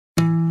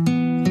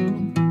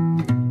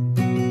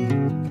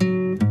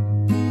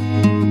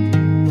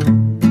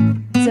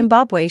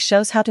Zimbabwe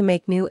shows how to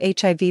make new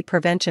HIV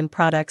prevention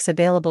products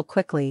available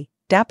quickly.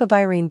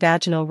 Dapivirine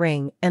vaginal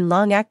ring and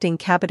long-acting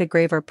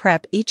cabotegravir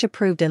PrEP each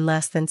approved in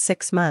less than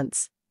 6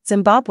 months.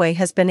 Zimbabwe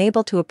has been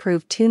able to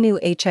approve 2 new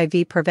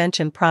HIV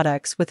prevention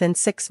products within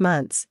 6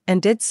 months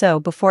and did so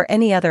before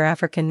any other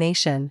African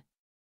nation.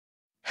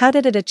 How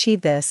did it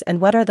achieve this,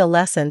 and what are the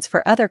lessons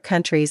for other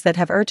countries that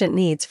have urgent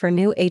needs for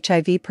new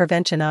HIV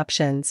prevention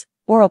options?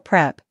 Oral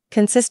PrEP,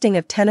 consisting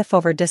of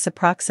tenofovir,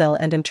 disoproxil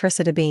and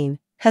emtricitabine,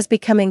 has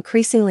become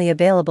increasingly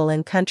available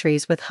in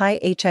countries with high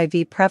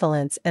HIV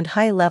prevalence and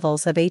high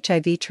levels of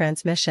HIV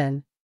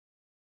transmission.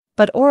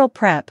 But oral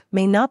PrEP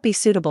may not be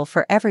suitable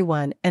for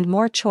everyone, and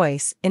more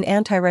choice in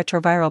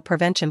antiretroviral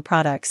prevention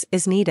products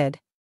is needed.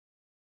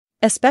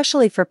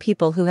 Especially for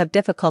people who have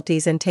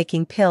difficulties in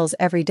taking pills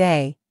every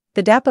day,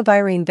 the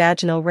Dapivirine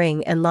vaginal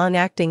ring and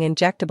long-acting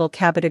injectable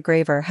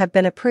cabotegravir have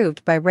been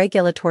approved by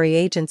regulatory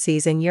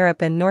agencies in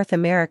Europe and North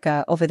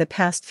America over the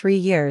past 3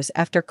 years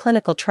after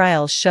clinical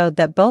trials showed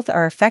that both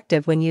are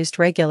effective when used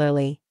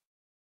regularly.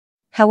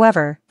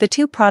 However, the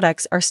 2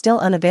 products are still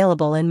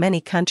unavailable in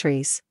many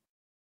countries.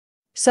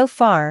 So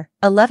far,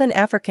 11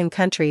 African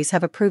countries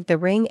have approved the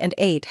ring and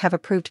 8 have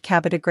approved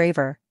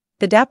cabotegravir.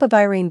 The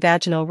Dapivirine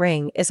vaginal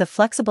ring is a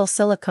flexible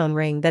silicone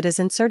ring that is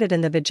inserted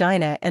in the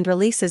vagina and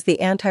releases the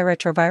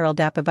antiretroviral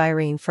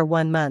dapivirine for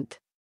 1 month.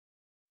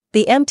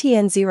 The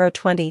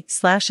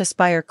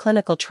MTN020/Aspire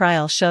clinical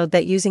trial showed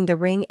that using the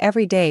ring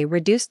every day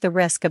reduced the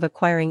risk of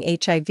acquiring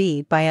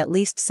HIV by at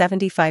least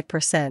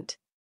 75%.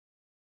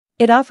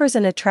 It offers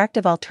an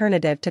attractive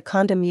alternative to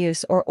condom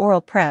use or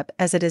oral PrEP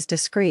as it is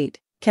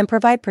discreet, can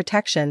provide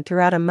protection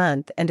throughout a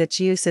month, and its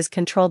use is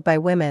controlled by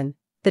women.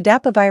 The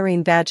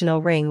Dapivirine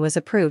vaginal ring was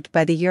approved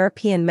by the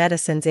European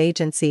Medicines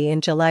Agency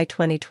in July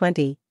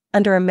 2020,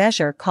 under a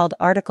measure called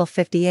Article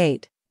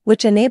 58,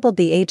 which enabled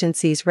the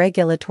agency's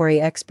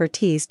regulatory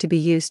expertise to be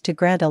used to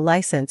grant a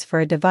license for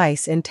a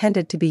device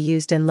intended to be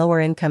used in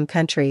lower-income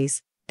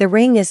countries. The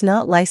ring is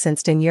not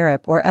licensed in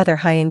Europe or other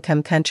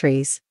high-income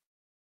countries.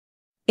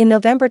 In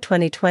November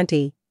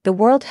 2020, the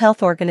World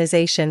Health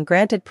Organization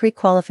granted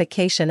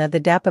pre-qualification of the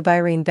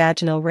Dapivirine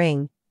vaginal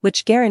ring,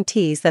 which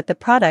guarantees that the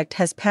product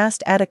has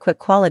passed adequate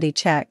quality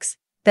checks,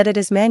 that it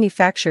is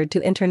manufactured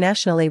to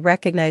internationally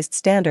recognized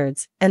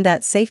standards, and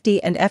that safety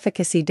and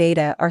efficacy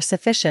data are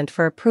sufficient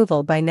for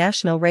approval by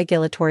national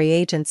regulatory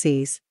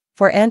agencies.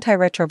 For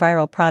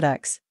antiretroviral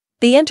products,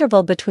 the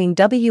interval between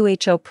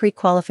WHO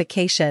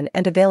pre-qualification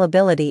and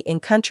availability in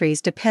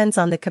countries depends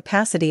on the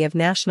capacity of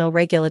national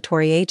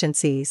regulatory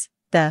agencies,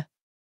 the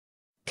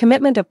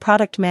commitment of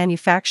product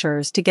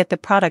manufacturers to get the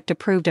product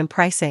approved, and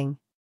pricing.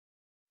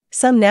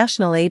 Some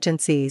national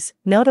agencies,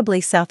 notably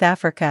South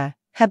Africa,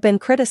 have been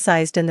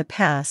criticized in the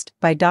past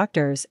by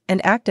doctors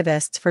and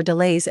activists for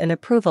delays in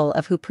approval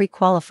of WHO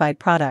pre-qualified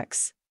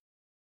products.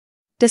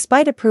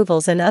 Despite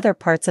approvals in other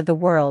parts of the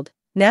world,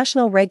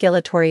 national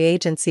regulatory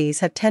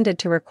agencies have tended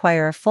to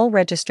require a full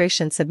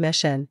registration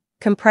submission,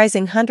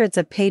 comprising hundreds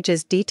of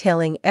pages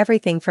detailing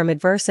everything from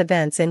adverse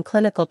events in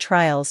clinical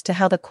trials to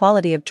how the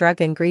quality of drug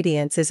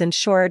ingredients is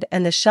ensured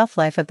and the shelf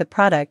life of the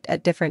product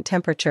at different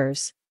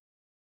temperatures.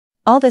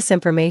 All this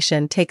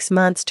information takes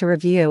months to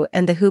review,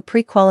 and the WHO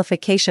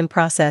pre-qualification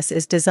process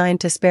is designed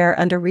to spare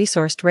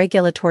under-resourced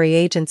regulatory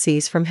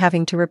agencies from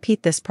having to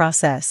repeat this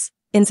process.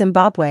 In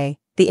Zimbabwe,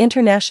 the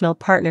International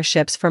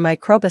Partnerships for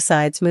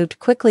Microbicides moved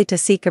quickly to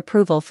seek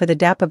approval for the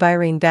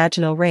Dapivirine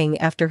vaginal ring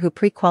after WHO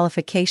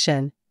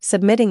pre-qualification,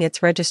 submitting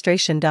its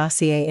registration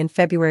dossier in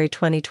February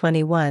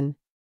 2021.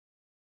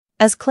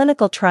 As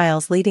clinical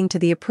trials leading to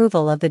the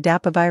approval of the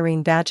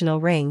Dapivirine vaginal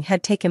ring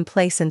had taken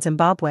place in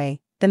Zimbabwe,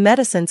 the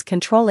Medicines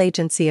Control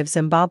Agency of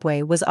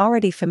Zimbabwe was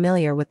already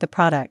familiar with the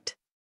product.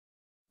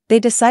 They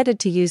decided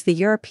to use the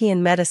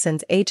European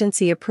Medicines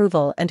Agency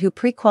approval and WHO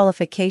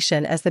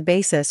pre-qualification as the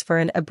basis for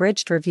an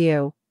abridged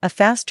review, a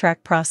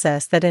fast-track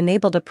process that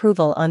enabled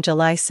approval on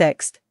July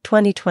 6,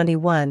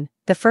 2021,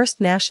 the first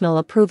national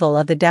approval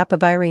of the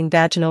Dapivirine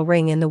vaginal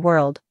ring in the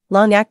world.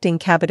 Long-acting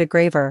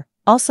cabotegravir,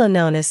 also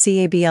known as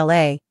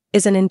CABLA,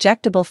 is an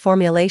injectable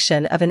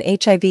formulation of an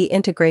HIV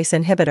integrase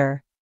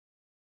inhibitor.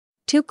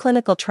 2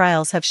 clinical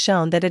trials have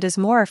shown that it is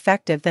more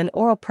effective than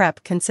oral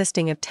PrEP,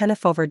 consisting of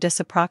tenofovir,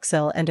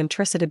 disoproxil and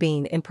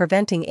emtricitabine, in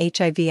preventing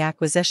HIV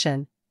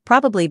acquisition,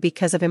 probably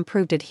because of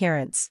improved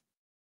adherence.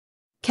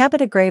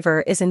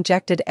 Cabotegravir is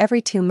injected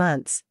every 2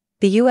 months.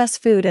 The U.S.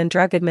 Food and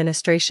Drug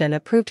Administration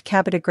approved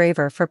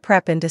cabotegravir for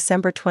PrEP in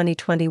December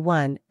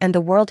 2021, and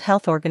the World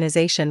Health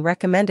Organization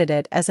recommended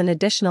it as an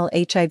additional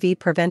HIV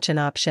prevention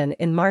option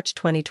in March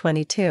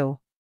 2022.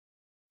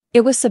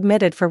 It was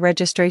submitted for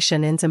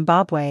registration in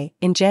Zimbabwe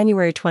in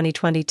January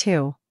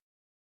 2022.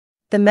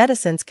 The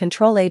Medicines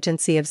Control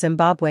Agency of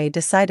Zimbabwe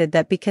decided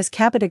that because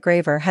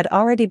cabotegravir had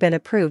already been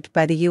approved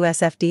by the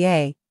US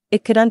FDA,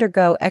 it could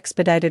undergo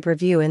expedited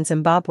review in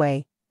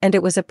Zimbabwe, and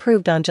it was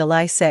approved on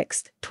July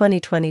 6,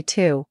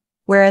 2022,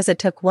 whereas it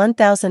took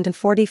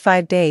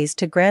 1,045 days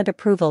to grant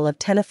approval of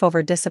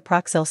tenofovir,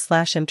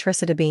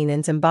 disoproxil/emtricitabine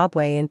in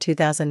Zimbabwe in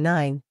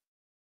 2009.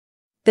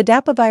 The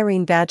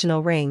Dapivirine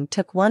vaginal ring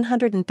took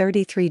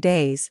 133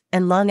 days,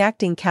 and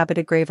long-acting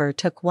cabotegravir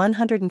took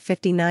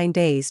 159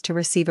 days to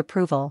receive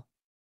approval.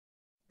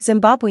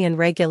 Zimbabwean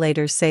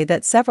regulators say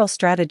that several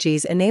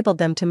strategies enabled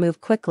them to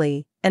move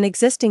quickly. An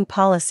existing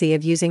policy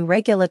of using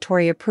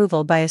regulatory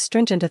approval by a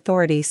stringent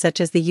authority such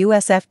as the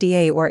US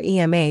FDA or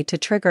EMA to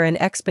trigger an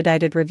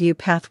expedited review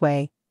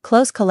pathway,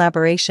 close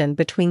collaboration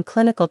between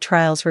clinical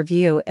trials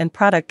review and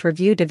product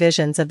review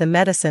divisions of the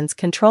Medicines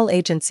Control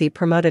Agency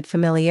promoted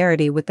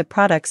familiarity with the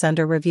products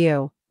under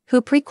review,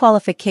 whose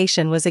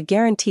pre-qualification was a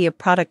guarantee of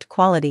product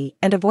quality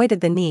and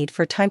avoided the need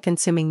for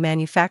time-consuming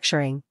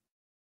manufacturing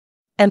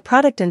and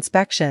product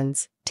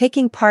inspections,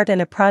 taking part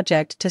in a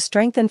project to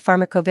strengthen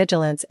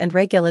pharmacovigilance and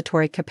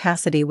regulatory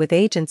capacity with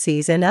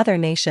agencies in other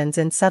nations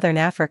in Southern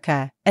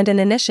Africa, and an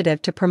initiative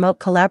to promote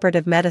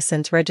collaborative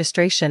medicines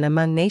registration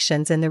among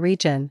nations in the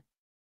region.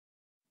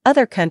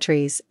 Other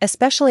countries,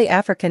 especially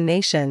African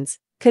nations,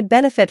 could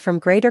benefit from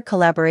greater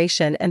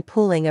collaboration and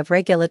pooling of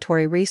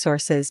regulatory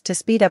resources to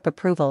speed up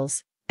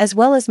approvals, as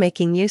well as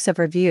making use of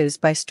reviews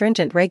by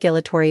stringent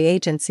regulatory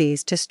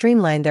agencies to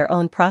streamline their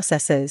own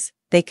processes,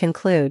 they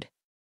conclude.